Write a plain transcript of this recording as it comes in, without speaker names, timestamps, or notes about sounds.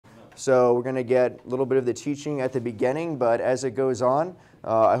So we're going to get a little bit of the teaching at the beginning, but as it goes on,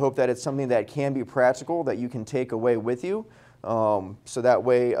 I hope that it's something that can be practical, that you can take away with you. So that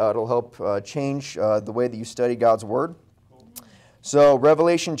way it'll help change the way that you study God's Word. So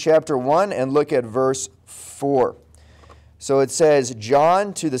Revelation chapter 1, and look at verse 4. So it says,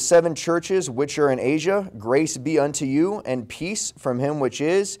 John, to the 7 churches which are in Asia, grace be unto you, and peace from him which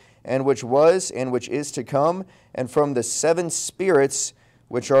is, and which was, and which is to come, and from the 7 spirits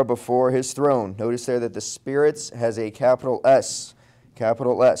which are before his throne. Notice there that the spirits has a capital S.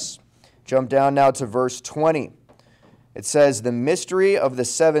 Capital S. Jump down now to verse 20. It says, the mystery of the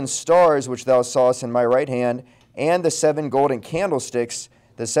 7 stars which thou sawest in my right hand, and the 7 golden candlesticks.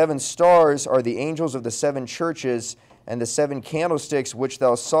 The 7 stars are the angels of the 7 churches, and the 7 candlesticks which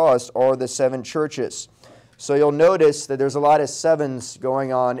thou sawest are the 7 churches. So you'll notice that there's a lot of 7s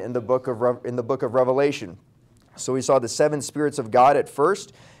going on in the book of Revelation. So we saw the 7 spirits of God at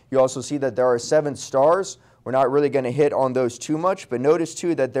first. You also see that there are 7 stars. We're not really going to hit on those too much, but notice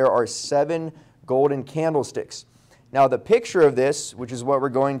too that there are 7 golden candlesticks. Now the picture of this, which is what we're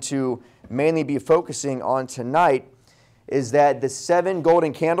going to mainly be focusing on tonight, is that the 7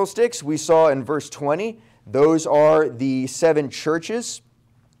 golden candlesticks we saw in verse 20, those are the 7 churches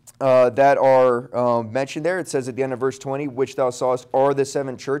that are mentioned there. It says at the end of verse 20, which thou sawest are the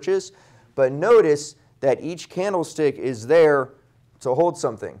 7 churches. But notice that each candlestick is there to hold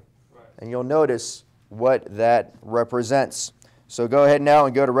something. Right. And you'll notice what that represents. So go ahead now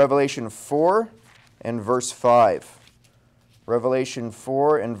and go to Revelation 4 and verse 5. Revelation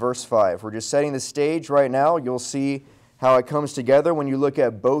 4 and verse 5. We're just setting the stage right now. You'll see how it comes together when you look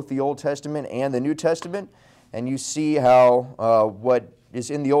at both the Old Testament and the New Testament, and you see how what is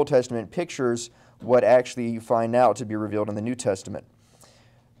in the Old Testament pictures what actually you find now to be revealed in the New Testament.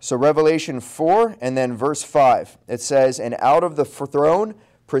 So Revelation 4 and then verse 5, it says, and out of the throne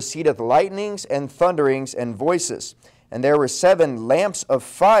proceedeth lightnings and thunderings and voices, and there were 7 lamps of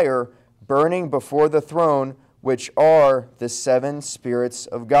fire burning before the throne, which are the 7 spirits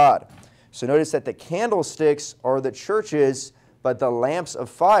of God. So notice that the candlesticks are the churches, but the lamps of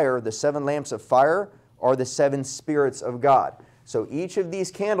fire, the 7 lamps of fire, are the 7 spirits of God. So each of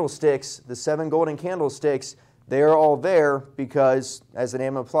these candlesticks, the 7 golden candlesticks, they are all there because, as the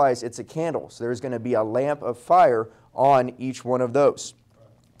name implies, it's a candle. So there's going to be a lamp of fire on each one of those.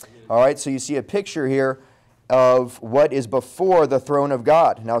 All right, so you see a picture here of what is before the throne of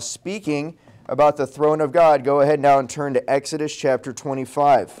God. Now, speaking about the throne of God, go ahead now and turn to Exodus chapter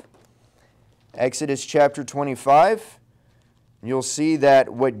 25. Exodus chapter 25, you'll see that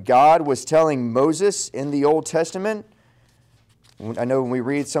what God was telling Moses in the Old Testament, I know when we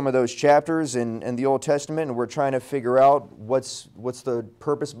read some of those chapters in the Old Testament and we're trying to figure out what's the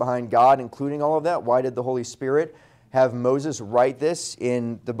purpose behind God including all of that, why did the Holy Spirit have Moses write this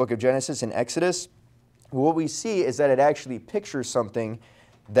in the book of Genesis and Exodus? What we see is that it actually pictures something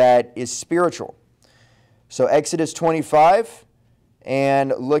that is spiritual. So Exodus 25,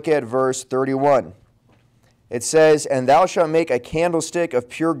 and look at verse 31. It says, and thou shalt make a candlestick of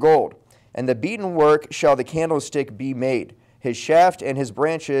pure gold, and the beaten work shall the candlestick be made. His shaft and his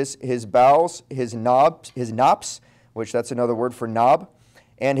branches, his bowls, his knops, which that's another word for knob,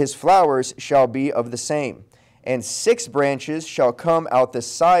 and his flowers shall be of the same. And 6 branches shall come out the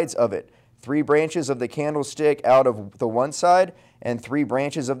sides of it, 3 branches of the candlestick out of the one side, and 3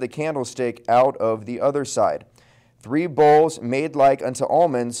 branches of the candlestick out of the other side. 3 bowls made like unto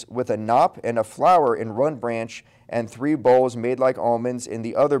almonds, with a knop and a flower in one branch, and 3 bowls made like almonds in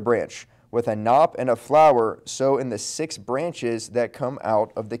the other branch, with a knop and a flower, so in the 6 branches that come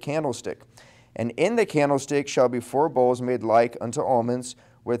out of the candlestick. And in the candlestick shall be 4 bowls made like unto almonds,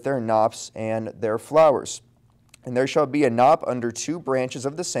 with their knops and their flowers. And there shall be a knop under 2 branches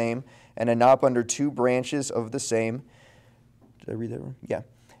of the same, and a knop under 2 branches of the same. Did I read that wrong? Yeah.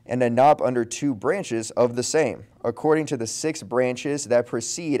 And a knop under 2 branches of the same, according to the 6 branches that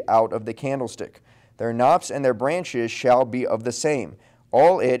proceed out of the candlestick. Their knops and their branches shall be of the same.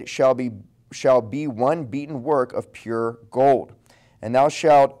 All it shall be one beaten work of pure gold. And thou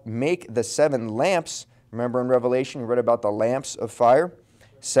shalt make the 7 lamps. Remember in Revelation, we read about the lamps of fire.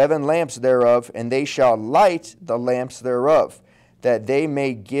 7 lamps thereof, and they shall light the lamps thereof, that they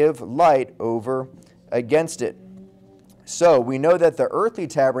may give light over against it. So we know that the earthly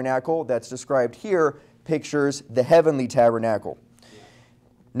tabernacle that's described here pictures the heavenly tabernacle.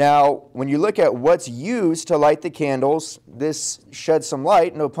 Now, when you look at what's used to light the candles, this sheds some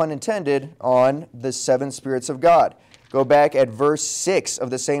light, no pun intended, on the 7 spirits of God. Go back at verse 6 of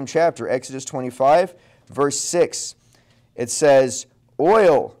the same chapter, Exodus 25, verse 6. It says,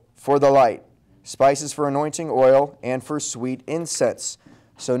 oil for the light, spices for anointing oil, and for sweet incense.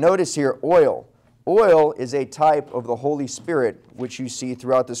 So notice here, oil. Oil is a type of the Holy Spirit, which you see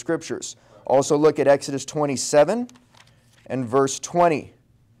throughout the Scriptures. Also look at Exodus 27 and verse 20.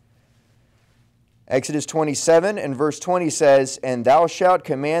 Exodus 27 and verse 20 says, "And thou shalt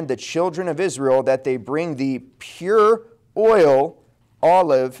command the children of Israel that they bring thee pure oil,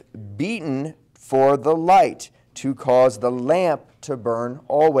 olive, beaten for the light, to cause the lamp to burn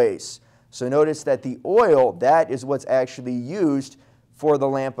always." So notice that the oil, that is what's actually used for the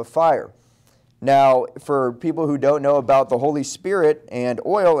lamp of fire. Now, for people who don't know about the Holy Spirit and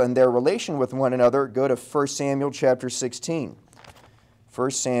oil and their relation with one another, go to 1 Samuel chapter 16.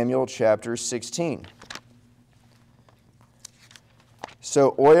 1 Samuel chapter 16.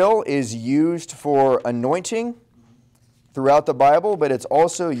 So oil is used for anointing throughout the Bible, but it's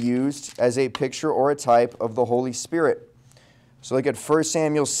also used as a picture or a type of the Holy Spirit. So look at 1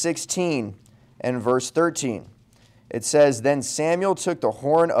 Samuel 16 and verse 13. It says, "Then Samuel took the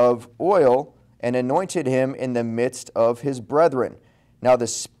horn of oil and anointed him in the midst of his brethren. Now the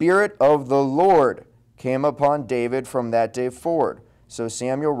Spirit of the Lord came upon David from that day forward. So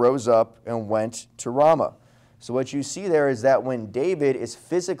Samuel rose up and went to Ramah." So what you see there is that when David is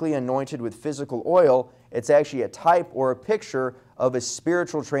physically anointed with physical oil, it's actually a type or a picture of a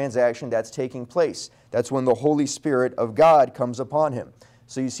spiritual transaction that's taking place. That's when the Holy Spirit of God comes upon him.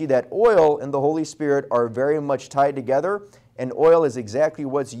 So you see that oil and the Holy Spirit are very much tied together, and oil is exactly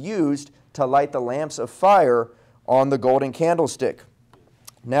what's used to light the lamps of fire on the golden candlestick.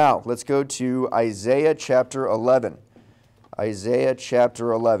 Now, let's go to Isaiah chapter 11. Isaiah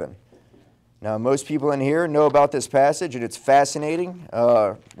chapter 11. Now, most people in here know about this passage, and it's fascinating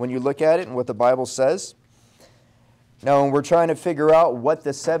when you look at it and what the Bible says. Now, when we're trying to figure out what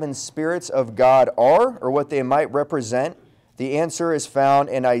the seven spirits of God are, or what they might represent, the answer is found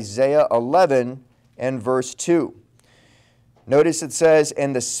in Isaiah 11 and verse 2. Notice it says,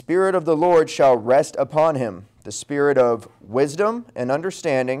 "And the Spirit of the Lord shall rest upon him, the Spirit of wisdom and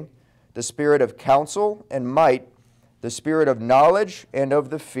understanding, the Spirit of counsel and might, the Spirit of knowledge and of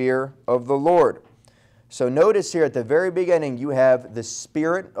the fear of the Lord." So notice here at the very beginning you have the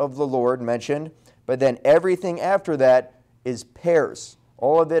Spirit of the Lord mentioned, but then everything after that is pairs.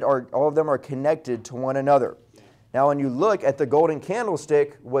 All of them are connected to one another. Now when you look at the golden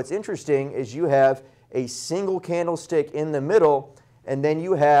candlestick, what's interesting is you have a single candlestick in the middle, and then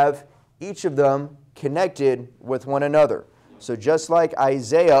you have each of them connected with one another. So just like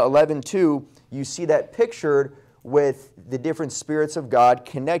Isaiah 11:2, you see that pictured with the different spirits of God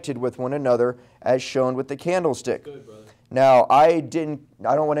connected with one another as shown with the candlestick. Good, brother. Now, I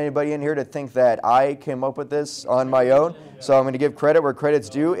don't want anybody in here to think that I came up with this on my own, so I'm going to give credit where credit's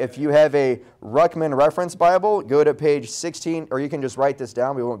due. If you have a Ruckman Reference Bible, go to page 16, or you can just write this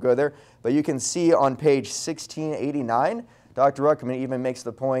down, we won't go there, but you can see on page 1689, Dr. Ruckman even makes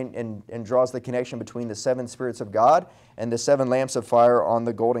the point and draws the connection between the seven spirits of God and the seven lamps of fire on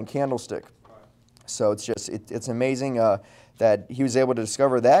the golden candlestick. So it's amazing that he was able to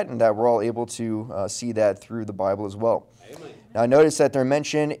discover that, and that we're all able to see that through the Bible as well. Amen. Now notice that they're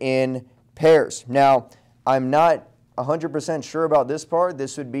mentioned in pairs. Now I'm not 100% sure about this part.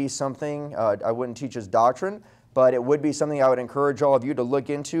 This would be something I wouldn't teach as doctrine, but it would be something I would encourage all of you to look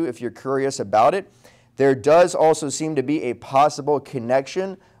into if you're curious about it. There does also seem to be a possible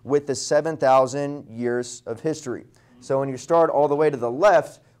connection with the 7,000 years of history. So when you start all the way to the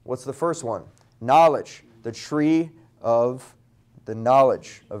left, what's the first one? Knowledge, the tree of the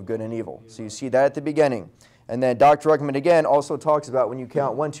knowledge of good and evil. So you see that at the beginning. And then Dr. Ruckman again also talks about when you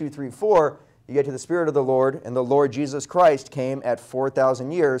count 1, 2, 3, 4, you get to the Spirit of the Lord, and the Lord Jesus Christ came at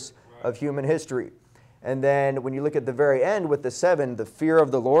 4,000 years of human history. And then when you look at the very end with the 7, the fear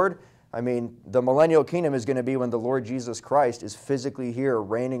of the Lord, I mean, the millennial kingdom is going to be when the Lord Jesus Christ is physically here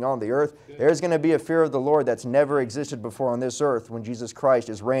reigning on the earth. There's going to be a fear of the Lord that's never existed before on this earth when Jesus Christ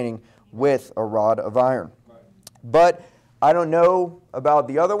is reigning with a rod of iron. But I don't know about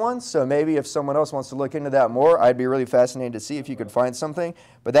the other ones, so maybe if someone else wants to look into that more, I'd be really fascinated to see if you could find something.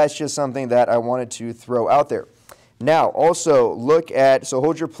 But that's just something that I wanted to throw out there. Now, also look at, so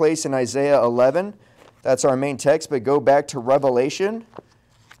hold your place in Isaiah 11. That's our main text, but go back to Revelation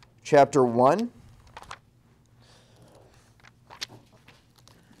chapter 1.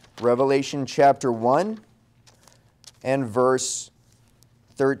 Revelation chapter 1 and verse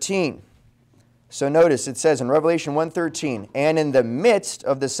 13. So notice it says in Revelation 1:13, "And in the midst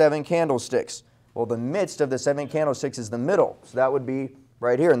of the 7 candlesticks." Well, the midst of the 7 candlesticks is the middle. So that would be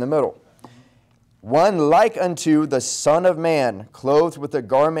right here in the middle. "One like unto the Son of Man, clothed with a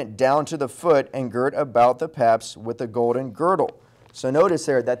garment down to the foot, and girt about the paps with a golden girdle." So notice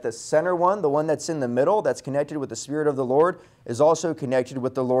there that the center one, the one that's in the middle, that's connected with the Spirit of the Lord, is also connected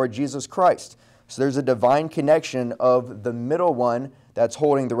with the Lord Jesus Christ. So there's a divine connection of the middle one that's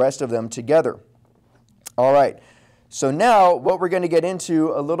holding the rest of them together. All right. So now what we're going to get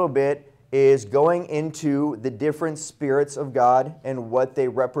into a little bit is going into the different spirits of God and what they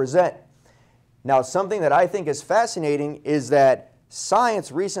represent. Now, something that I think is fascinating is that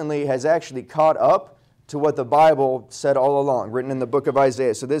science recently has actually caught up to what the Bible said all along, written in the book of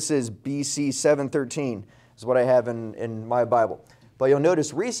Isaiah. So this is BC 713 is what I have in my Bible. But you'll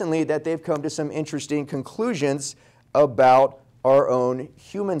notice recently that they've come to some interesting conclusions about our own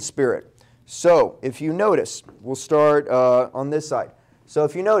human spirit. So if you notice, we'll start on this side. So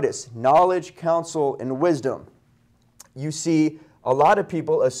if you notice, knowledge, counsel, and wisdom, you see a lot of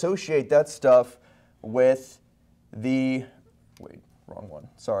people associate that stuff with the,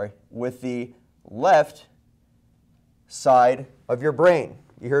 with the left side of your brain.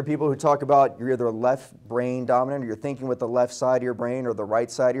 You hear people who talk about you're either left brain dominant or you're thinking with the left side of your brain or the right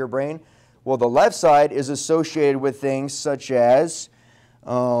side of your brain. Well, the left side is associated with things such as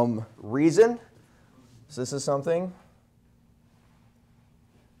reason. So this is something.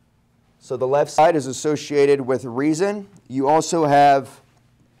 So the left side is associated with reason. You also have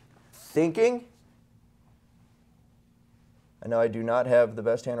thinking. I know I do not have the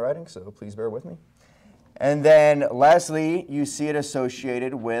best handwriting, so please bear with me. And then lastly, you see it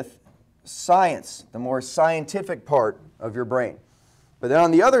associated with science, the more scientific part of your brain. But then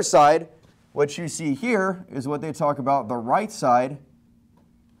on the other side, what you see here is what they talk about the right side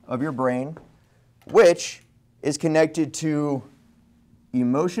of your brain, which is connected to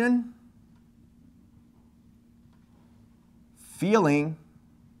emotion, feeling,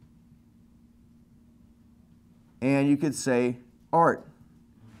 and you could say art.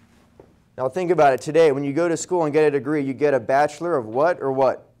 Now think about it. Today, when you go to school and get a degree, you get a bachelor of what or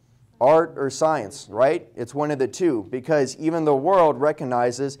what? Art or science, right? It's one of the two, because even the world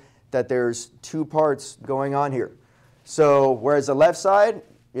recognizes that there's two parts going on here. So whereas the left side,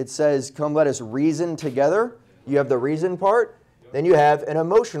 it says, come let us reason together. You have the reason part. Then you have an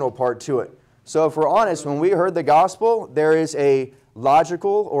emotional part to it. So if we're honest, when we heard the gospel, there is a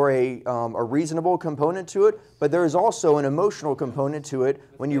logical or a reasonable component to it, but there is also an emotional component to it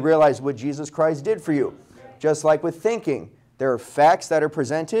when you realize what Jesus Christ did for you. Just like with thinking, there are facts that are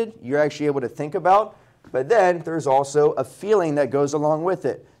presented, you're actually able to think about, but then there's also a feeling that goes along with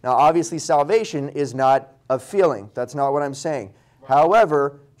it. Now obviously salvation is not a feeling, that's not what I'm saying.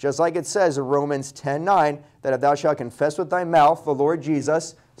 However, just like it says in Romans 10:9, that if thou shalt confess with thy mouth the Lord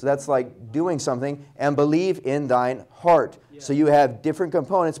Jesus, so that's like doing something, and believe in thine heart. So you have different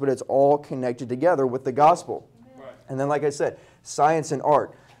components, but it's all connected together with the gospel. Right. And then, like I said, science and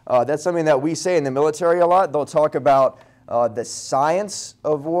art. That's something that we say in the military a lot. They'll talk about the science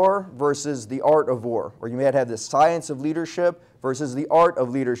of war versus the art of war. Or you may have the science of leadership versus the art of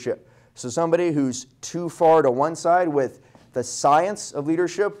leadership. So somebody who's too far to one side with the science of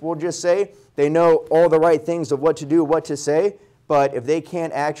leadership will just say they know all the right things of what to do, what to say, but if they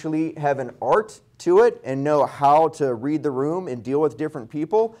can't actually have an art to it and know how to read the room and deal with different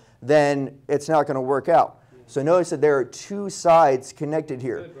people, then it's not going to work out. So notice that there are two sides connected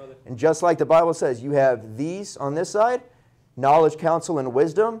here. And just like the Bible says, you have these on this side, knowledge, counsel, and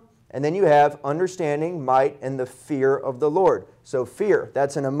wisdom, and then you have understanding, might, and the fear of the Lord. So fear,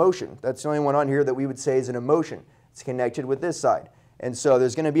 that's an emotion. That's the only one on here that we would say is an emotion. It's connected with this side. And so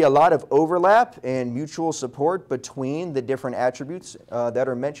there's going to be a lot of overlap and mutual support between the different attributes that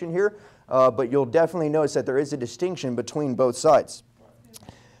are mentioned here. But you'll definitely notice that there is a distinction between both sides.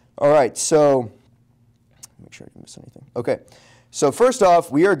 All right, so make sure I didn't miss anything. Okay, so first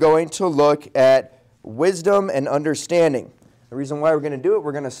off, we are going to look at wisdom and understanding. The reason why we're going to do it,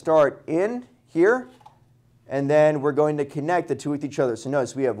 we're going to start in here, and then we're going to connect the two with each other. So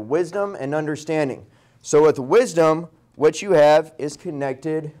notice we have wisdom and understanding. So with wisdom, what you have is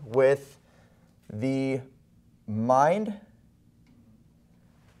connected with the mind,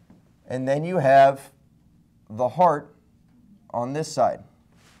 and then you have the heart on this side.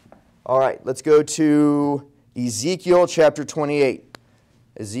 All right, let's go to Ezekiel chapter 28.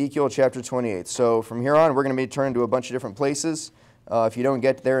 Ezekiel chapter 28. So from here on, we're going to be turning to a bunch of different places. If you don't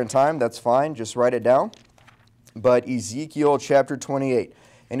get there in time, that's fine. Just write it down. But Ezekiel chapter 28.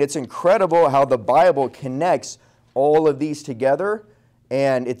 And it's incredible how the Bible connects all of these together,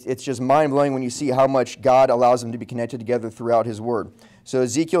 and it's just mind-blowing when you see how much God allows them to be connected together throughout His Word. So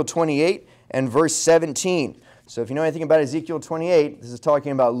Ezekiel 28 and verse 17. So if you know anything about Ezekiel 28, this is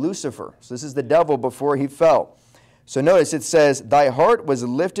talking about Lucifer. So this is the devil before he fell. So notice it says, thy heart was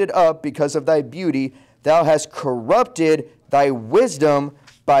lifted up because of thy beauty, thou hast corrupted thy wisdom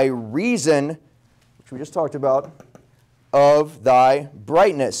by reason, which we just talked about, of thy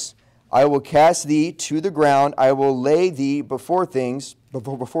brightness. I will cast thee to the ground. I will lay thee before kings,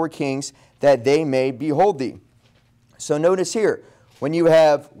 that they may behold thee. So notice here, when you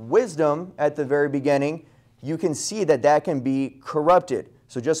have wisdom at the very beginning, you can see that that can be corrupted.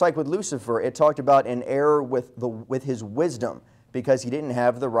 So just like with Lucifer, it talked about an error with his wisdom because he didn't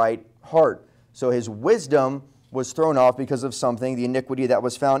have the right heart. So his wisdom was thrown off because of something, the iniquity that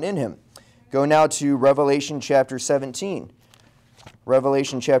was found in him. Go now to Revelation chapter 17.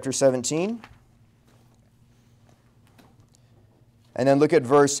 Revelation chapter 17. And then look at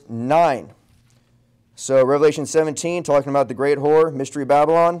verse 9. So Revelation 17, talking about the great whore, Mystery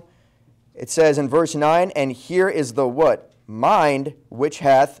Babylon. It says in verse 9, and here is the what? Mind which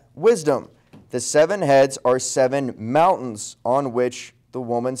hath wisdom. The 7 heads are 7 mountains on which the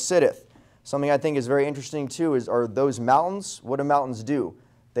woman sitteth. Something I think is very interesting too are those mountains. What do mountains do?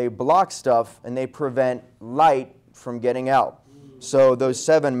 They block stuff and they prevent light from getting out. So those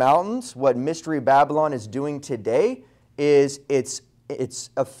 7 mountains, what Mystery Babylon is doing today is it's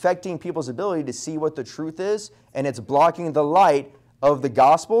affecting people's ability to see what the truth is, and it's blocking the light of the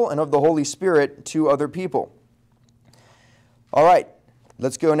gospel and of the Holy Spirit to other people. All right,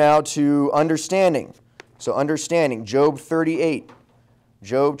 let's go now to understanding. So understanding, Job 38.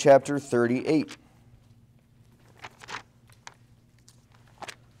 Job chapter 38.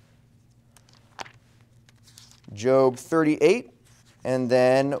 Job 38, and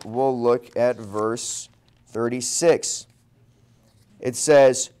then we'll look at verse 36. It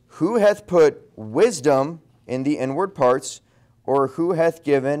says, who hath put wisdom in the inward parts, or who hath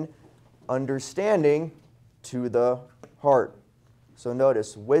given understanding to the heart? So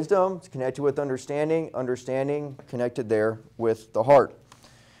notice, wisdom is connected with understanding, understanding connected there with the heart.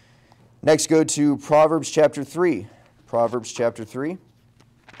 Next, go to Proverbs chapter 3. Proverbs chapter 3.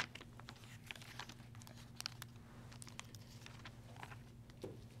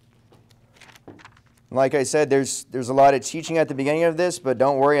 Like I said, there's a lot of teaching at the beginning of this, but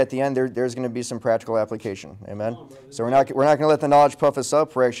don't worry, at the end there's going to be some practical application. Amen? So we're not going to let the knowledge puff us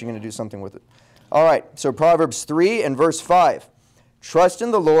up. We're actually going to do something with it. All right, so Proverbs 3 and verse 5. Trust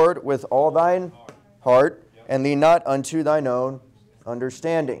in the Lord with all thine heart, and lean not unto thine own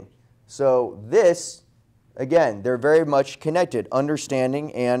understanding. So this, again, they're very much connected,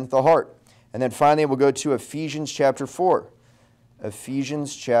 understanding and the heart. And then finally, we'll go to Ephesians chapter 4.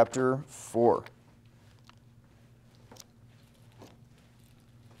 Ephesians chapter 4.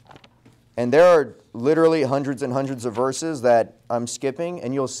 And there are literally hundreds and hundreds of verses that I'm skipping,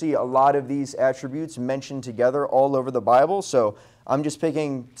 and you'll see a lot of these attributes mentioned together all over the Bible. So I'm just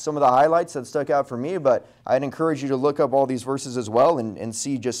picking some of the highlights that stuck out for me, but I'd encourage you to look up all these verses as well and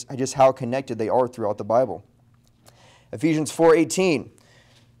see just how connected they are throughout the Bible. Ephesians 4:18.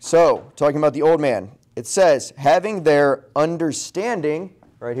 So, talking about the old man, it says, having their understanding,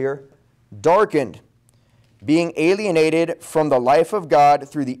 right here, darkened, being alienated from the life of God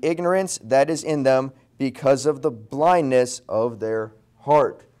through the ignorance that is in them because of the blindness of their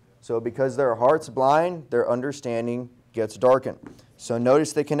heart. So because their heart's blind, their understanding gets darkened. So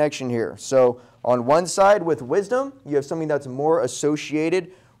notice the connection here. So on one side with wisdom, you have something that's more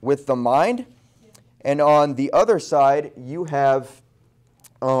associated with the mind. And on the other side, you have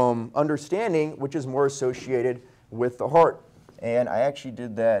understanding, which is more associated with the heart. And I actually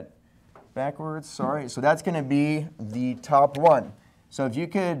did that backwards, sorry. So that's going to be the top one. So if you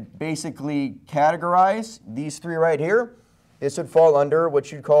could basically categorize these 3 right here, this would fall under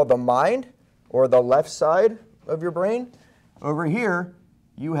what you'd call the mind, or the left side of your brain. Over here,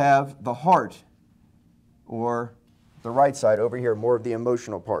 you have the heart, or the right side over here, more of the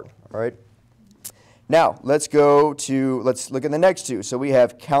emotional part, all right? Now, let's look at the next 2. So we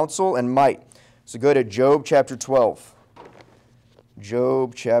have counsel and might. So go to Job chapter 12.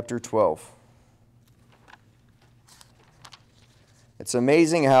 Job chapter 12. It's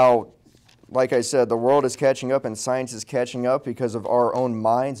amazing how, like I said, the world is catching up and science is catching up because of our own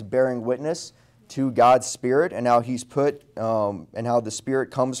minds bearing witness to God's Spirit and how He's put, and how the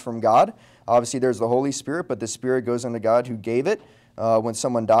Spirit comes from God. Obviously, there's the Holy Spirit, but the Spirit goes unto God who gave it when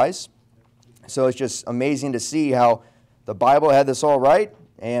someone dies. So it's just amazing to see how the Bible had this all right,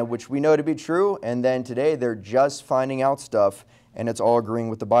 and which we know to be true, and then today they're just finding out stuff, and it's all agreeing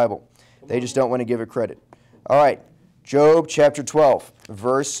with the Bible. They just don't want to give it credit. All right, Job chapter 12,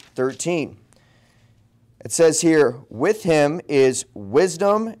 verse 13. It says here, with him is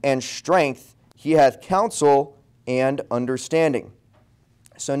wisdom and strength, he hath counsel and understanding.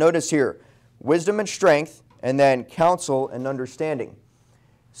 So notice here, wisdom and strength, and then counsel and understanding.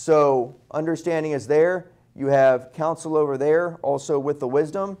 So understanding is there. You have counsel over there, also with the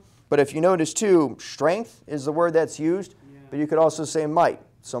wisdom. But if you notice too, strength is the word that's used, but you could also say might.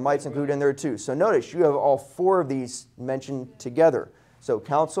 So might's included in there too. So notice you have all four of these mentioned together. So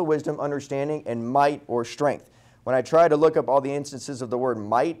counsel, wisdom, understanding, and might or strength. When I try to look up all the instances of the word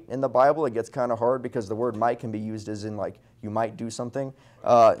might in the Bible, it gets kind of hard because the word might can be used as in like you might do something.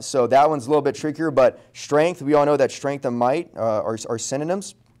 So that one's a little bit trickier, but strength, we all know that strength and might are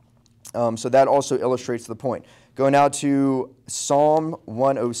synonyms. So that also illustrates the point. Go now to Psalm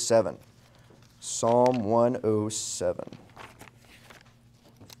 107. Psalm 107.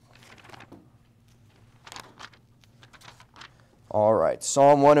 All right,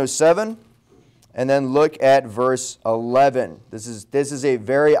 Psalm 107. And then look at verse 11. This is a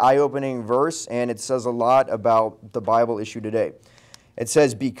very eye-opening verse, and it says a lot about the Bible issue today. It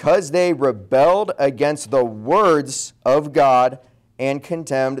says, because they rebelled against the words of God and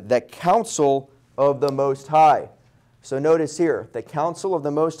contemned the counsel of the Most High. So notice here, the counsel of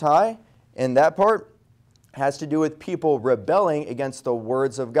the Most High, in that part, has to do with people rebelling against the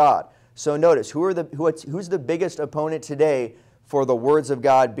words of God. So notice, who's the biggest opponent today for the words of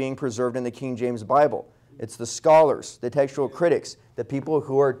God being preserved in the King James Bible? It's the scholars, the textual critics, the people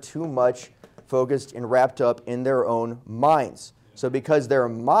who are too much focused and wrapped up in their own minds. So because their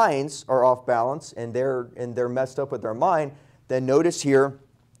minds are off balance and they're messed up with their mind, then notice here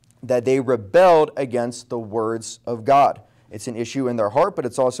that they rebelled against the words of God. It's an issue in their heart, but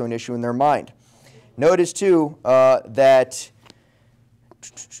it's also an issue in their mind. Notice too that...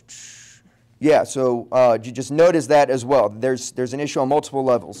 Yeah, so you just notice that as well. There's an issue on multiple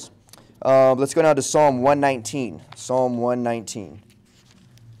levels. Let's go now to Psalm 119. Psalm 119.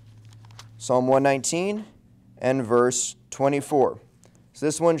 Psalm 119 and verse 24. So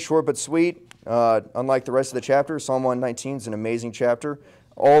this one's short but sweet. Unlike the rest of the chapter, Psalm 119 is an amazing chapter,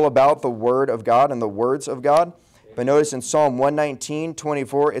 all about the Word of God and the words of God. But notice in Psalm 119,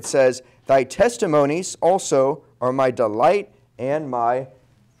 24, it says, thy testimonies also are my delight and my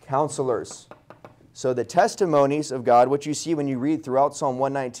counselors. So the testimonies of God, what you see when you read throughout Psalm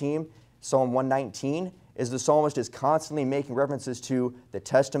 119 is the psalmist is constantly making references to the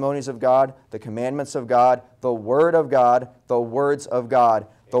testimonies of God, the commandments of God, the Word of God, the words of God.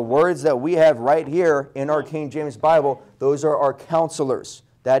 The words that we have right here in our King James Bible, those are our counselors.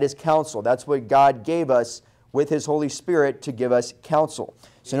 That is counsel. That's what God gave us with His Holy Spirit to give us counsel.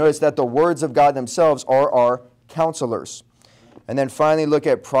 So notice that the words of God themselves are our counselors. And then finally look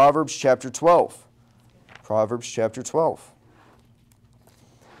at Proverbs chapter 12. Proverbs chapter 12.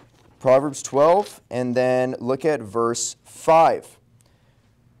 Proverbs 12, and then look at verse 5.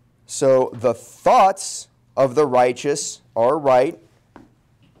 So the thoughts of the righteous are right.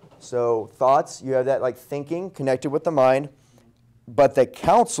 So thoughts, you have that like thinking connected with the mind. But the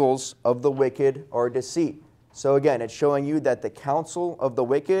counsels of the wicked are deceit. So again, it's showing you that the counsel of the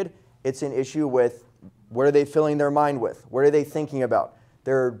wicked, it's an issue with what are they filling their mind with? What are they thinking about?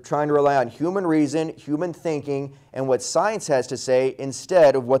 They're trying to rely on human reason, human thinking, and what science has to say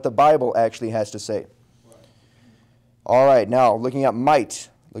instead of what the Bible actually has to say. All right, now looking at might.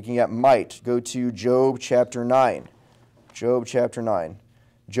 Go to Job chapter 9. Job chapter 9.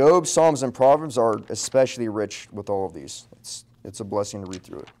 Job, Psalms, and Proverbs are especially rich with all of these. It's a blessing to read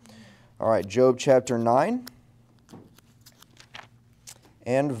through it. All right, Job chapter 9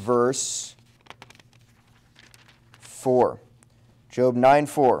 and verse 4. Job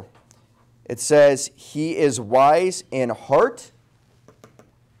 9:4. It says, he is wise in heart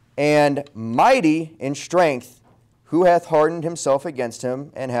and mighty in strength, who hath hardened himself against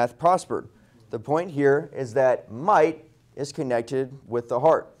him and hath prospered. The point here is that might is connected with the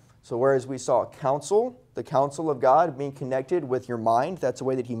heart. So whereas we saw counsel, the counsel of God being connected with your mind, that's the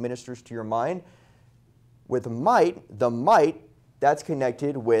way that He ministers to your mind. With might, the might, that's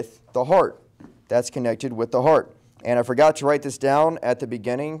connected with the heart. That's connected with the heart. And I forgot to write this down at the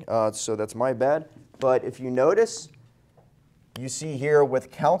beginning, so that's my bad. But if you notice, you see here with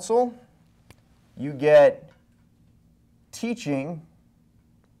counsel, you get teaching.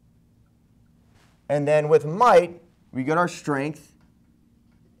 And then with might, we get our strength.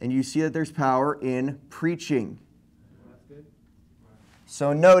 And you see that there's power in preaching.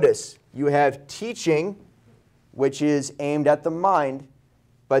 So notice, you have teaching, which is aimed at the mind.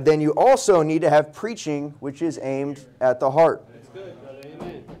 But then you also need to have preaching, which is aimed at the heart. That's good, brother.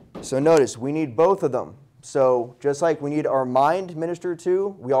 Amen. So notice, we need both of them. So just like we need our mind ministered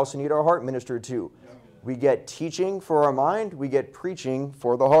to, we also need our heart ministered to. We get teaching for our mind, we get preaching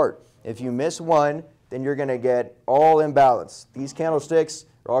for the heart. If you miss one, then you're going to get all imbalance. These candlesticks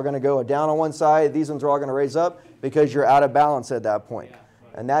are all going to go down on one side, these ones are all going to raise up because you're out of balance at that point.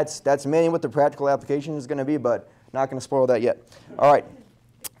 And that's mainly what the practical application is going to be, but not going to spoil that yet. All right.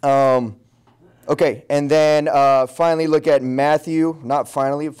 Okay, and then finally look at Matthew, not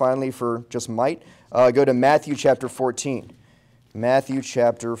finally for just might. Go to Matthew chapter 14. Matthew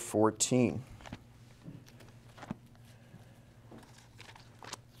chapter 14.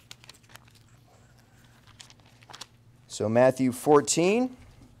 So Matthew 14,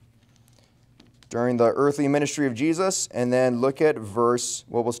 during the earthly ministry of Jesus, and then look at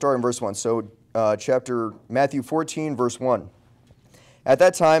we'll start in verse 1. So Matthew 14, verse 1. At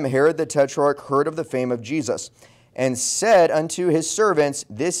that time Herod the Tetrarch heard of the fame of Jesus, and said unto his servants,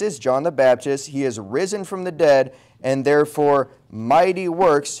 This is John the Baptist, he is risen from the dead, and therefore mighty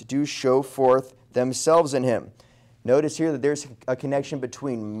works do show forth themselves in him. Notice here that there's a connection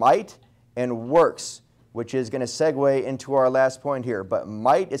between might and works, which is going to segue into our last point here. But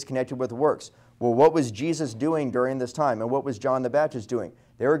might is connected with works. Well, what was Jesus doing during this time? And what was John the Baptist doing?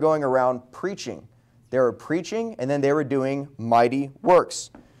 They were going around preaching. They were preaching, and then they were doing mighty works.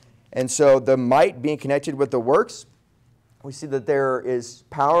 And so the might being connected with the works, we see that there is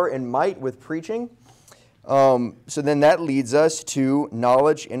power and might with preaching. So then that leads us to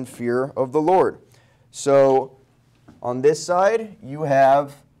knowledge and fear of the Lord. So on this side, you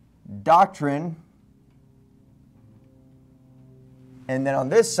have doctrine. And then on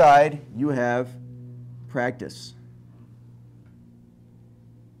this side, you have practice.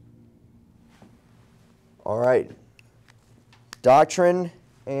 All right. Doctrine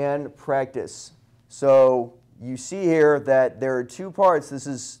and practice. So you see here that there are two parts.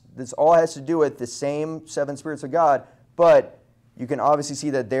 This all has to do with the same seven spirits of God, but you can obviously see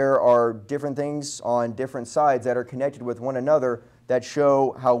that there are different things on different sides that are connected with one another that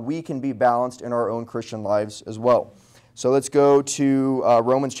show how we can be balanced in our own Christian lives as well. So let's go to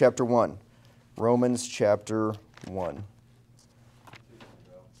Romans chapter 1. Romans chapter 1.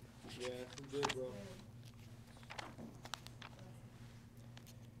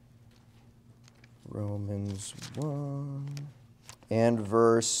 Romans 1 and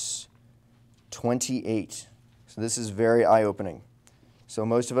verse 28. So this is very eye-opening. So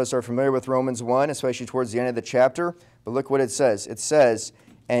most of us are familiar with Romans 1, especially towards the end of the chapter. But look what it says. It says,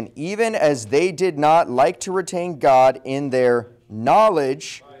 And even as they did not like to retain God in their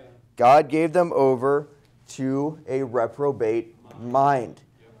knowledge, God gave them over to a reprobate mind.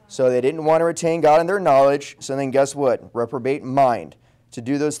 So they didn't want to retain God in their knowledge. So then guess what? Reprobate mind, to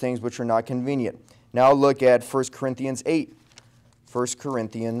do those things which are not convenient. Now look at 1 Corinthians 8. 1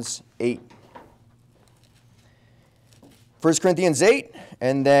 Corinthians 8. 1 Corinthians 8,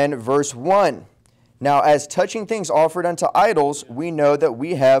 and then verse 1. Now, as touching things offered unto idols, we know that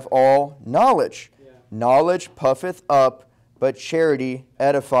we have all knowledge. Knowledge puffeth up, but charity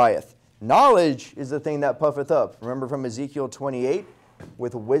edifieth. Knowledge is the thing that puffeth up. Remember from Ezekiel 28,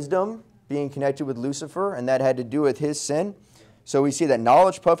 with wisdom being connected with Lucifer, and that had to do with his sin. So we see that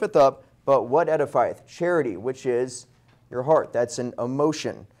knowledge puffeth up, but what edifieth? Charity, which is your heart. That's an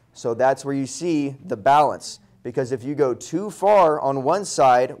emotion. So that's where you see the balance. Because if you go too far on one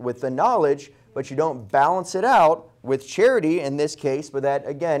side with the knowledge, but you don't balance it out with charity in this case, but that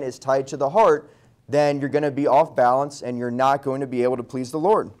again is tied to the heart, then you're going to be off balance and you're not going to be able to please the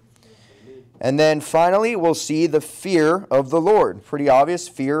Lord. And then finally, we'll see the fear of the Lord. Pretty obvious,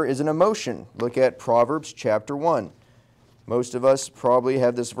 fear is an emotion. Look at Proverbs chapter 1. Most of us probably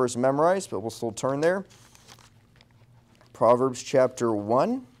have this verse memorized, but we'll still turn there. Proverbs chapter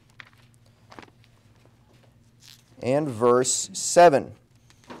 1 and verse 7.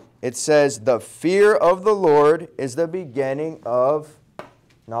 It says, the fear of the Lord is the beginning of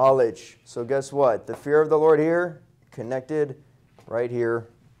knowledge. So guess what? The fear of the Lord here, connected right here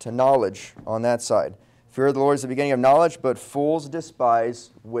to knowledge on that side. Fear of the Lord is the beginning of knowledge, but fools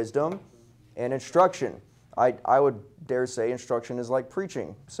despise wisdom and instruction. I would dare say instruction is like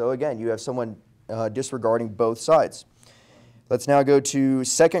preaching. So again, you have someone disregarding both sides. Let's now go to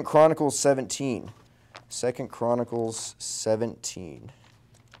 2 Chronicles 17. 2 Chronicles 17.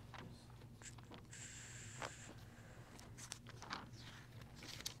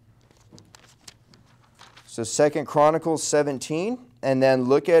 So 2 Chronicles 17, and then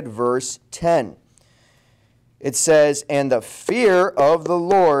look at verse 10. It says, And the fear of the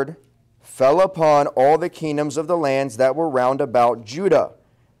Lord fell upon all the kingdoms of the lands that were round about Judah.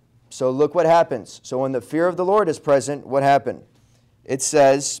 So look what happens. So when the fear of the Lord is present, what happened? It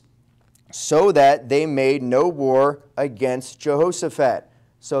says, so that they made no war against Jehoshaphat.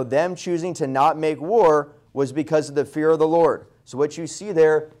 So them choosing to not make war was because of the fear of the Lord. So what you see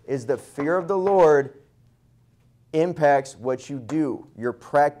there is the fear of the Lord impacts what you do, your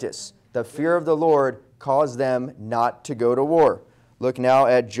practice. The fear of the Lord caused them not to go to war. Look now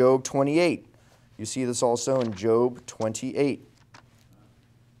at Job 28. You see this also in Job 28.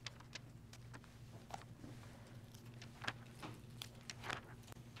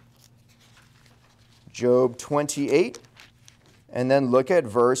 Job 28, and then look at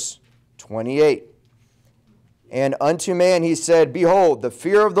verse 28. And unto man he said, Behold, the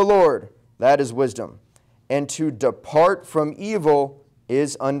fear of the Lord, that is wisdom, and to depart from evil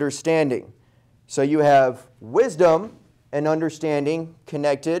is understanding. So you have wisdom and understanding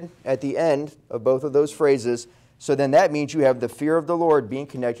connected at the end of both of those phrases. So then that means you have the fear of the Lord being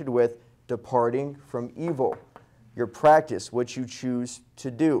connected with departing from evil. Your practice, what you choose to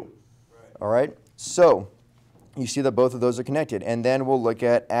do. All right? So you see that both of those are connected. And then we'll look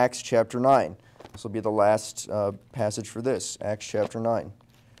at Acts chapter 9. This will be the last passage for this, Acts chapter 9.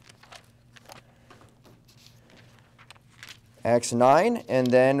 Acts 9 and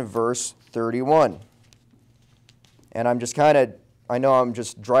then verse 31. And I'm just I know I'm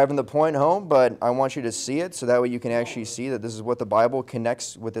just driving the point home, but I want you to see it so that way you can actually see that this is what the Bible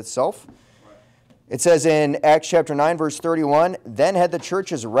connects with itself. It says in Acts chapter 9, verse 31, Then had the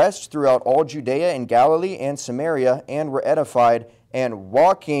churches rest throughout all Judea and Galilee and Samaria, and were edified, and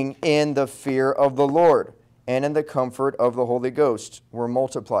walking in the fear of the Lord, and in the comfort of the Holy Ghost were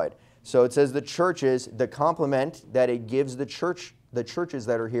multiplied. So it says the churches, the complement that it gives the churches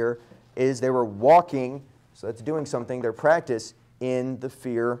that are here is they were walking, so that's doing something, their practice, in the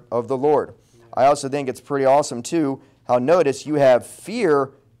fear of the Lord. I also think it's pretty awesome, too, how notice you have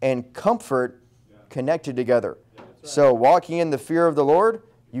fear and comfort connected together. So walking in the fear of the Lord,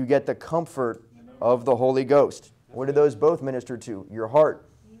 you get the comfort of the Holy Ghost. What do those both minister to? Your heart.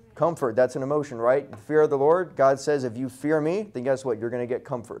 Comfort, that's an emotion, right? The fear of the Lord, God says, if you fear me, then guess what? You're going to get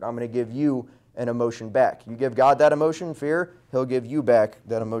comfort. I'm going to give you an emotion back. You give God that emotion, fear, He'll give you back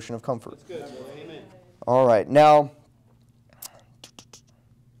that emotion of comfort. That's good. Amen. All right, now,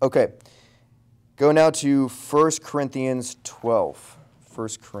 okay. Go now to 1 Corinthians 12. 1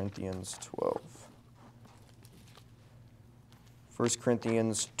 Corinthians 12. 1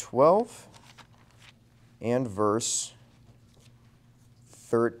 Corinthians 12 and verse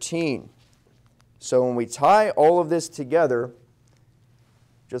 13. So when we tie all of this together,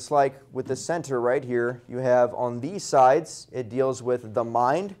 just like with the center right here, you have on these sides, it deals with the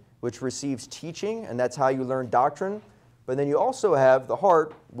mind, which receives teaching, and that's how you learn doctrine. But then you also have the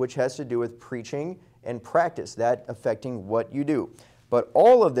heart, which has to do with preaching and practice, that affecting what you do. But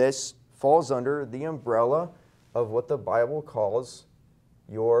all of this falls under the umbrella of what the Bible calls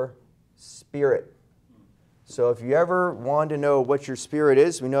your spirit. So if you ever want to know what your spirit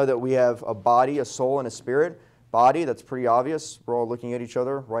is, we know that we have a body, a soul, and a spirit. Body, that's pretty obvious. We're all looking at each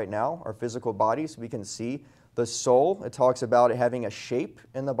other right now, our physical bodies. We can see the soul. It talks about it having a shape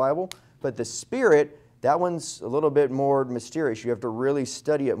in the Bible. But the spirit, that one's a little bit more mysterious. You have to really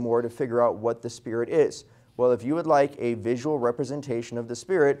study it more to figure out what the spirit is. Well, if you would like a visual representation of the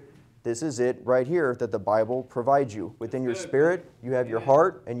spirit, this is it right here that the Bible provides you. Within your spirit, you have your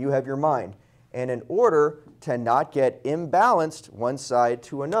heart and you have your mind. And in order to not get imbalanced one side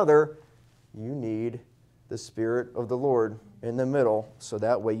to another, you need the Spirit of the Lord in the middle so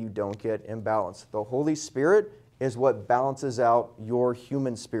that way you don't get imbalanced. The Holy Spirit is what balances out your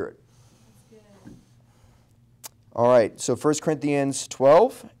human spirit. All right, so 1 Corinthians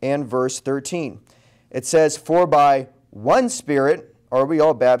 12 and verse 13. It says, For by one Spirit are we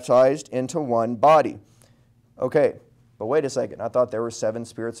all baptized into one body. Okay, but wait a second. I thought there were 7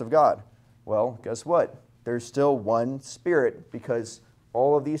 spirits of God. Well, guess what? There's still one Spirit because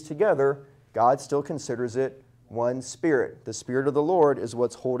all of these together, God still considers it one Spirit. The Spirit of the Lord is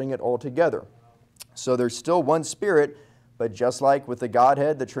what's holding it all together. So there's still one Spirit, but just like with the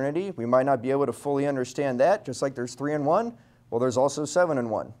Godhead, the Trinity, we might not be able to fully understand that. Just like there's 3 in 1, well, there's also 7 in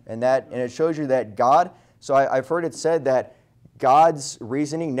 1. And it shows you that God, so I've heard it said that God's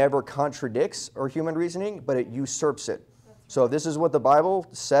reasoning never contradicts our human reasoning, but it usurps it. So if this is what the Bible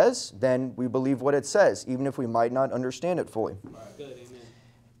says, then we believe what it says, even if we might not understand it fully. Good,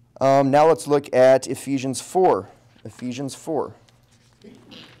 amen. Now let's look at Ephesians 4. Ephesians 4.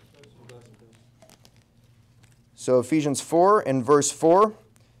 So Ephesians 4 and verse 4.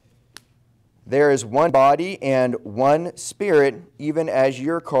 There is one body and one Spirit, even as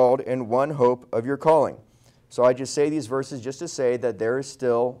you're called in one hope of your calling. So I just say these verses just to say that there is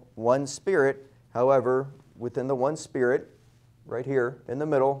still one Spirit. However, within the one Spirit, right here in the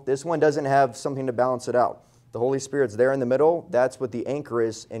middle, this one doesn't have something to balance it out. The Holy Spirit's there in the middle. That's what the anchor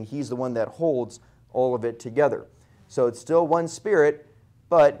is, and He's the one that holds all of it together. So it's still one Spirit,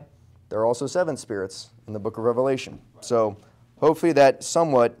 but there are also 7 spirits in the book of Revelation. So hopefully that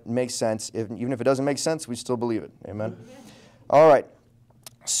somewhat makes sense. Even if it doesn't make sense, we still believe it. Amen? All right.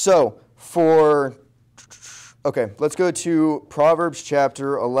 So, okay, let's go to Proverbs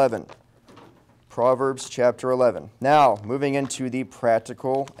chapter 11. Proverbs chapter 11. Now, moving into the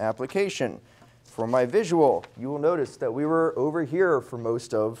practical application. For my visual, you will notice that we were over here for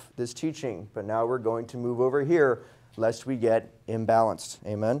most of this teaching, but now we're going to move over here lest we get imbalanced.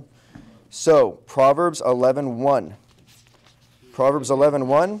 Amen? So, Proverbs 11:1. Proverbs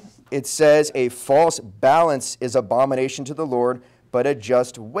 11:1, it says, "A false balance is abomination to the Lord, but a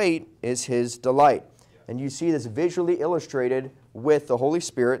just weight is his delight." And you see this visually illustrated with the Holy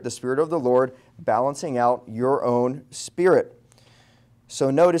Spirit, the Spirit of the Lord, balancing out your own spirit. So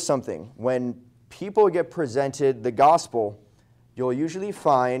notice something. When people get presented the gospel, you'll usually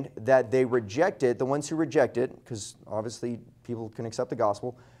find that they reject it, the ones who reject it, because obviously people can accept the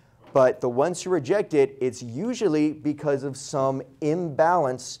gospel, but the ones who reject it, it's usually because of some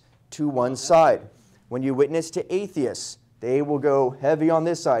imbalance to one side. When you witness to atheists, they will go heavy on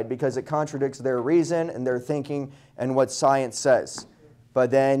this side because it contradicts their reason and their thinking and what science says.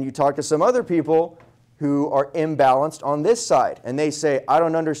 But then you talk to some other people who are imbalanced on this side, and they say, I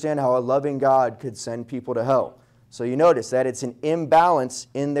don't understand how a loving God could send people to hell. So you notice that it's an imbalance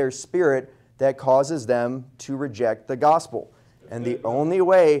in their spirit that causes them to reject the gospel. And the only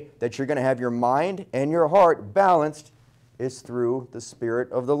way that you're going to have your mind and your heart balanced is through the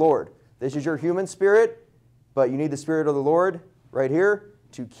Spirit of the Lord. This is your human spirit, but you need the Spirit of the Lord right here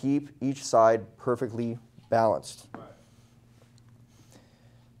to keep each side perfectly balanced.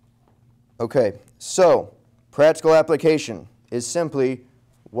 Okay, so practical application is simply,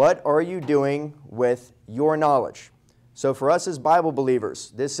 what are you doing with your knowledge? So for us as Bible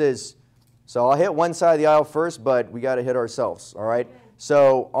believers, so I'll hit one side of the aisle first, but we got to hit ourselves, all right?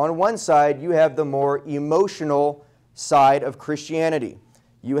 So on one side, you have the more emotional side of Christianity.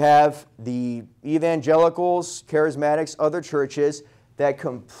 You have the evangelicals, charismatics, other churches that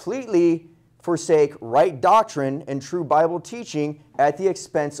completely forsake right doctrine and true Bible teaching at the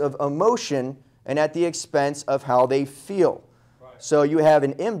expense of emotion and at the expense of how they feel. Right. So you have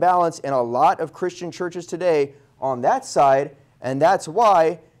an imbalance in a lot of Christian churches today on that side, and that's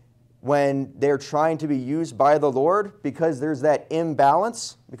why when they're trying to be used by the Lord, because there's that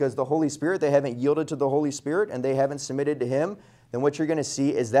imbalance, because the Holy Spirit, they haven't yielded to the Holy Spirit and they haven't submitted to Him, then what you're going to see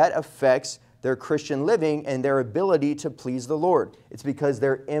is that affects their Christian living and their ability to please the Lord. It's because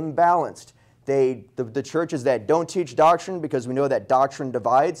they're imbalanced. The churches that don't teach doctrine, because we know that doctrine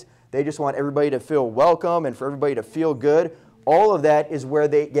divides, they just want everybody to feel welcome and for everybody to feel good. All of that is where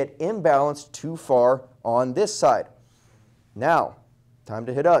they get imbalanced too far on this side. Now, time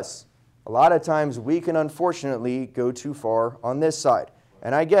to hit us. A lot of times we can unfortunately go too far on this side.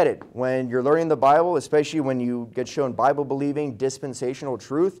 And I get it. When you're learning the Bible, especially when you get shown Bible-believing, dispensational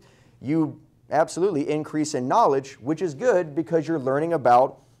truth, you absolutely increase in knowledge, which is good because you're learning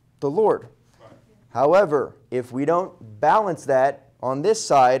about the Lord. However, if we don't balance that on this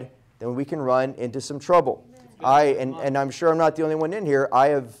side, then we can run into some trouble. And I'm sure I'm not the only one in here.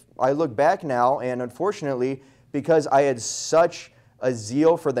 I look back now, and unfortunately, because I had such a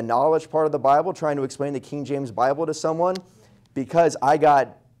zeal for the knowledge part of the Bible, trying to explain the King James Bible to someone, because I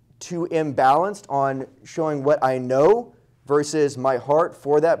got too imbalanced on showing what I know versus my heart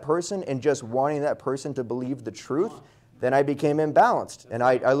for that person and just wanting that person to believe the truth, then I became imbalanced. And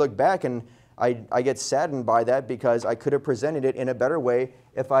I look back and I get saddened by that because I could have presented it in a better way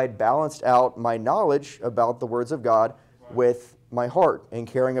if I had balanced out my knowledge about the words of God with my heart and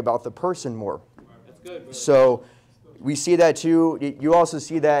caring about the person more. That's good. So we see that too. You also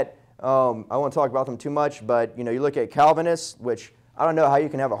see that, I won't talk about them too much, but you look at Calvinists, which I don't know how you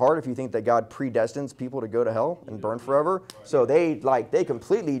can have a heart if you think that God predestines people to go to hell and burn forever. So they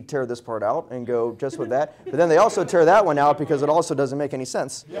completely tear this part out and go just with that. But then they also tear that one out because it also doesn't make any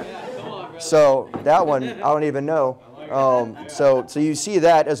sense. So that one, I don't even know. So you see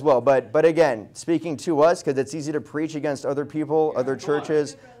that as well. But again, speaking to us, because it's easy to preach against other people, other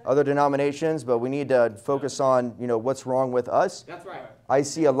churches, other denominations, but we need to focus on what's wrong with us. That's right. I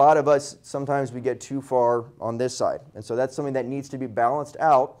see a lot of us, sometimes we get too far on this side. And so that's something that needs to be balanced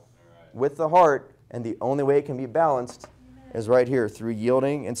out with the heart. And the only way it can be balanced is right here, through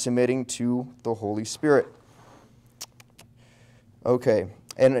yielding and submitting to the Holy Spirit. Okay.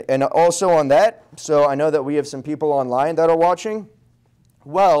 And also on that, so I know that we have some people online that are watching.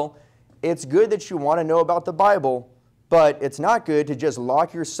 Well, it's good that you want to know about the Bible, but it's not good to just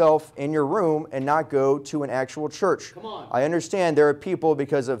lock yourself in your room and not go to an actual church. Come on. I understand there are people,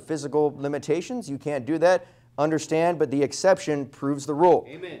 because of physical limitations, you can't do that. Understand, but the exception proves the rule.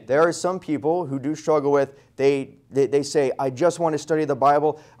 Amen. There are some people who do struggle with, they say, I just want to study the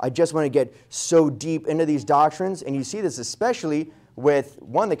Bible. I just want to get so deep into these doctrines. And you see this especially with,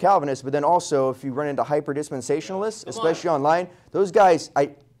 one, the Calvinists, but then also if you run into hyper-dispensationalists, especially online, those guys,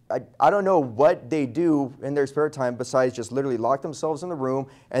 I don't know what they do in their spare time besides just literally lock themselves in the room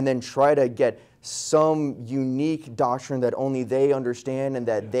and then try to get some unique doctrine that only they understand and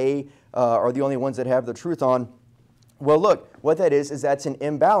that they are the only ones that have the truth on. Well, look, what that is that's an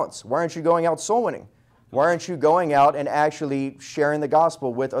imbalance. Why aren't you going out soul winning? Why aren't you going out and actually sharing the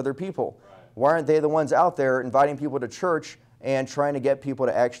gospel with other people? Why aren't they the ones out there inviting people to church and trying to get people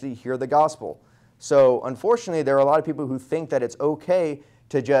to actually hear the gospel? So unfortunately, there are a lot of people who think that it's okay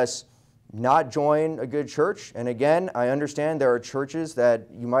to just not join a good church. And again, I understand there are churches that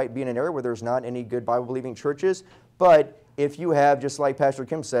you might be in an area where there's not any good Bible-believing churches. But if you have, just like Pastor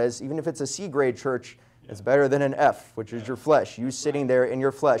Kim says, even if it's a C-grade church, it's better than an F, which is your flesh. You sitting there in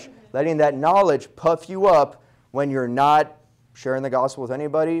your flesh, letting that knowledge puff you up when you're not sharing the gospel with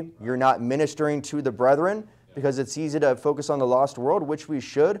anybody, you're not ministering to the brethren, because it's easy to focus on the lost world, which we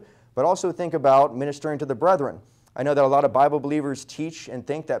should, but also think about ministering to the brethren. I know that a lot of Bible believers teach and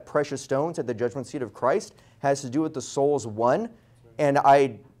think that precious stones at the judgment seat of Christ has to do with the souls won, and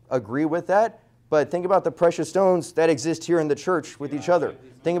I agree with that. But think about the precious stones that exist here in the church with each other.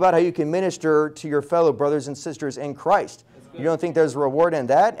 Think about how you can minister to your fellow brothers and sisters in Christ. You don't think there's a reward in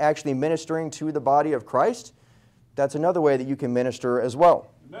that, actually ministering to the body of Christ? That's another way that you can minister as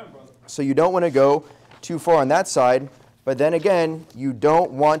well. So you don't want to go too far on that side, but then again, you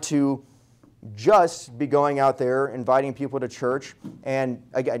don't want to just be going out there inviting people to church. And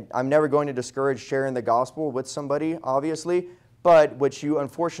again, I'm never going to discourage sharing the gospel with somebody, obviously, but what you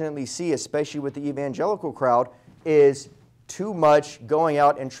unfortunately see, especially with the evangelical crowd, is too much going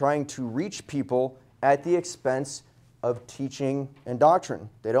out and trying to reach people at the expense of teaching and doctrine.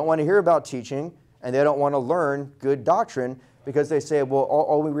 They don't want to hear about teaching, and they don't want to learn good doctrine because they say, well,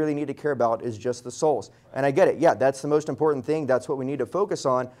 all we really need to care about is just the souls. And I get it. Yeah, that's the most important thing. That's what we need to focus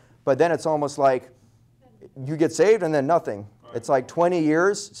on. But then it's almost like you get saved and then nothing. It's like 20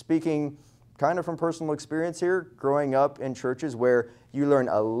 years, speaking kind of from personal experience here, growing up in churches where you learn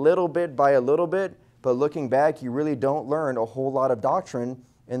a little bit by a little bit, but looking back, you really don't learn a whole lot of doctrine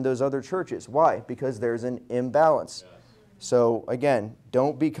in those other churches. Why? Because there's an imbalance. So again,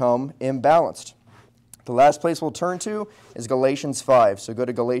 don't become imbalanced. The last place we'll turn to is Galatians 5. So go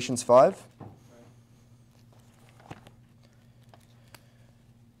to Galatians 5.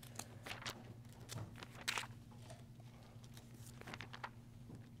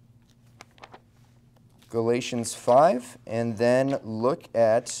 Galatians 5, and then look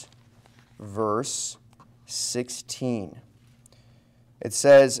at verse 16. It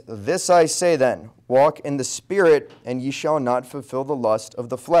says, "This I say then, walk in the Spirit, and ye shall not fulfill the lust of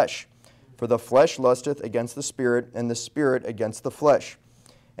the flesh. For the flesh lusteth against the Spirit, and the Spirit against the flesh.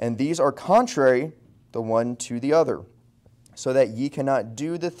 And these are contrary the one to the other, so that ye cannot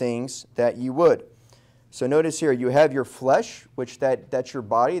do the things that ye would." So notice here, you have your flesh, which that's your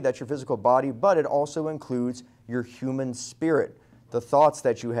body, that's your physical body, but it also includes your human spirit, the thoughts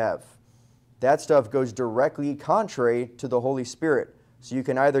that you have. That stuff goes directly contrary to the Holy Spirit. So you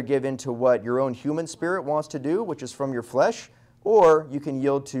can either give into what your own human spirit wants to do, which is from your flesh, or you can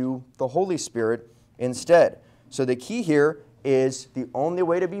yield to the Holy Spirit instead. So the key here is the only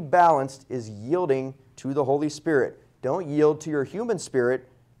way to be balanced is yielding to the Holy Spirit. Don't yield to your human spirit,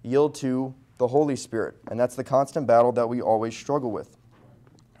 yield to the Holy Spirit. And that's the constant battle that we always struggle with.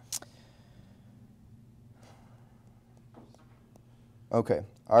 Okay,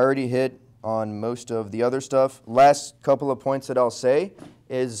 I already hit on most of the other stuff. Last couple of points that I'll say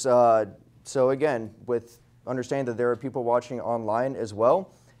is, so again, with understanding that there are people watching online as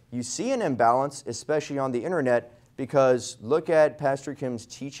well, you see an imbalance, especially on the internet, because look at Pastor Kim's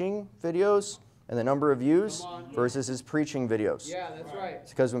teaching videos and the number of views versus his preaching videos. Yeah, that's right.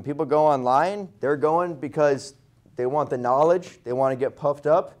 It's because when people go online, they're going because they want the knowledge, they want to get puffed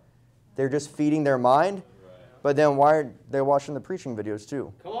up, they're just feeding their mind. But then why aren't they watching the preaching videos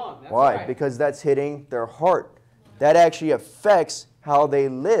too? Come on, that's why? right. Because that's hitting their heart. That actually affects how they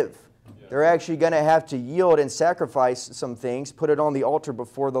live. They're actually going to have to yield and sacrifice some things, put it on the altar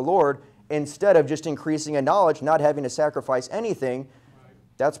before the Lord, instead of just increasing in knowledge, not having to sacrifice anything.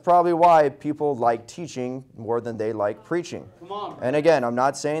 That's probably why people like teaching more than they like preaching. Come on, and again, I'm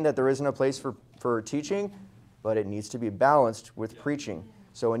not saying that there isn't a place for teaching, but it needs to be balanced with preaching.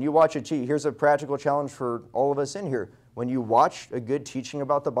 So when you watch here's a practical challenge for all of us in here. When you watch a good teaching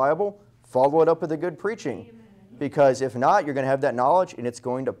about the Bible, follow it up with a good preaching. Because if not, you're going to have that knowledge and it's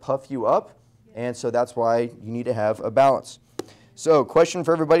going to puff you up. And so that's why you need to have a balance. So question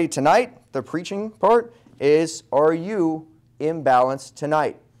for everybody tonight, the preaching part, is are you imbalanced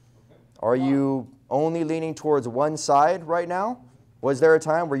tonight? Are you only leaning towards one side right now? Was there a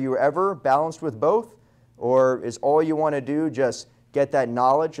time where you were ever balanced with both? Or is all you want to do just get that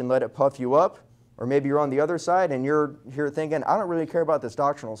knowledge and let it puff you up? Or maybe you're on the other side and you're here thinking, I don't really care about this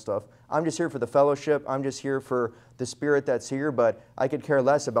doctrinal stuff. I'm just here for the fellowship. I'm just here for the spirit that's here, but I could care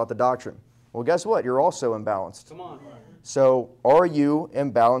less about the doctrine. Well, guess what? You're also imbalanced. Come on. So are you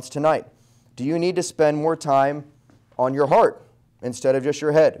imbalanced tonight? Do you need to spend more time on your heart instead of just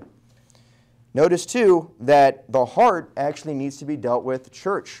your head? Notice, too, that the heart actually needs to be dealt with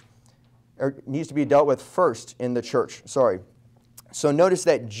needs to be dealt with first in the church. So notice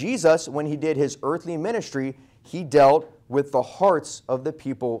that Jesus, when he did his earthly ministry, he dealt with the hearts of the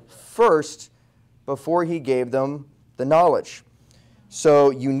people first before he gave them the knowledge. So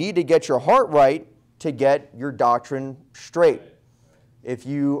you need to get your heart right to get your doctrine straight. If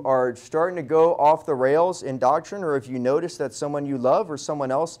you are starting to go off the rails in doctrine, or if you notice that someone you love or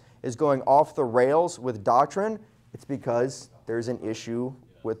someone else is going off the rails with doctrine, it's because there's an issue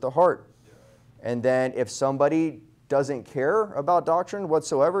with the heart. And then if somebody doesn't care about doctrine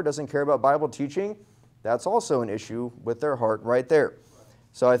whatsoever, doesn't care about Bible teaching, that's also an issue with their heart right there.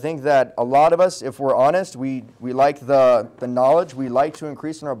 So I think that a lot of us, if we're honest, we like the knowledge. We like to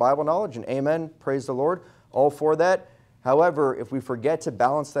increase in our Bible knowledge, and amen, praise the Lord, all for that. However, if we forget to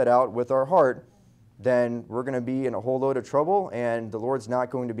balance that out with our heart, then we're going to be in a whole load of trouble, and the Lord's not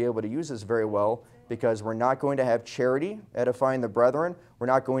going to be able to use us very well because we're not going to have charity, edifying the brethren. We're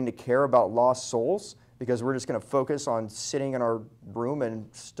not going to care about lost souls because we're just going to focus on sitting in our room and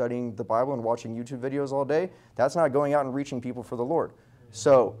studying the Bible and watching YouTube videos all day. That's not going out and reaching people for the Lord.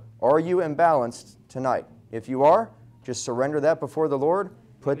 So, are you imbalanced tonight? If you are, just surrender that before the Lord,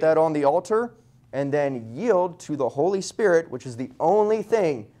 put that on the altar, and then yield to the Holy Spirit, which is the only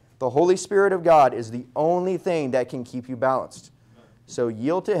thing, the Holy Spirit of God is the only thing that can keep you balanced. So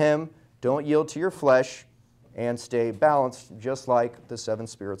yield to Him, don't yield to your flesh, and stay balanced just like the seven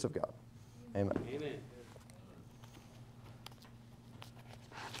spirits of God. Amen. Amen.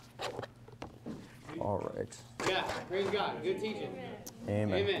 All right. Yeah, praise God. Good teaching.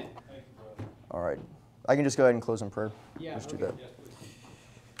 Amen. Amen. All right. I can just go ahead and close in prayer. Yeah, Let's do okay. that.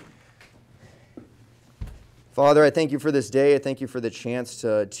 Father, I thank you for this day. I thank you for the chance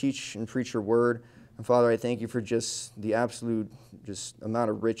to teach and preach your word. And Father, I thank you for just the absolute amount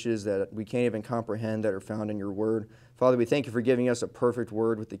of riches that we can't even comprehend that are found in your word. Father, we thank you for giving us a perfect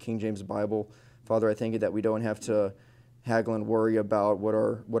word with the King James Bible. Father, I thank you that we don't have to haggle and worry about what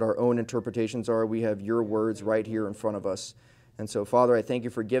our own interpretations are. We have your words right here in front of us. And so, Father, I thank you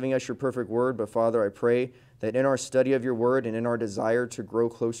for giving us your perfect word. But Father, I pray that in our study of your word and in our desire to grow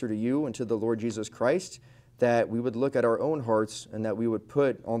closer to you and to the Lord Jesus Christ, that we would look at our own hearts and that we would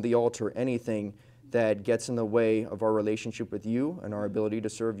put on the altar anything that gets in the way of our relationship with you and our ability to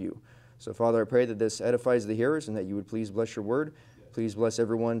serve you. So, Father, I pray that this edifies the hearers and that you would please bless your word. Please bless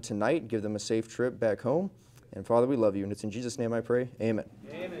everyone tonight. Give them a safe trip back home. And, Father, we love you. And it's in Jesus' name I pray. Amen.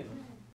 Amen.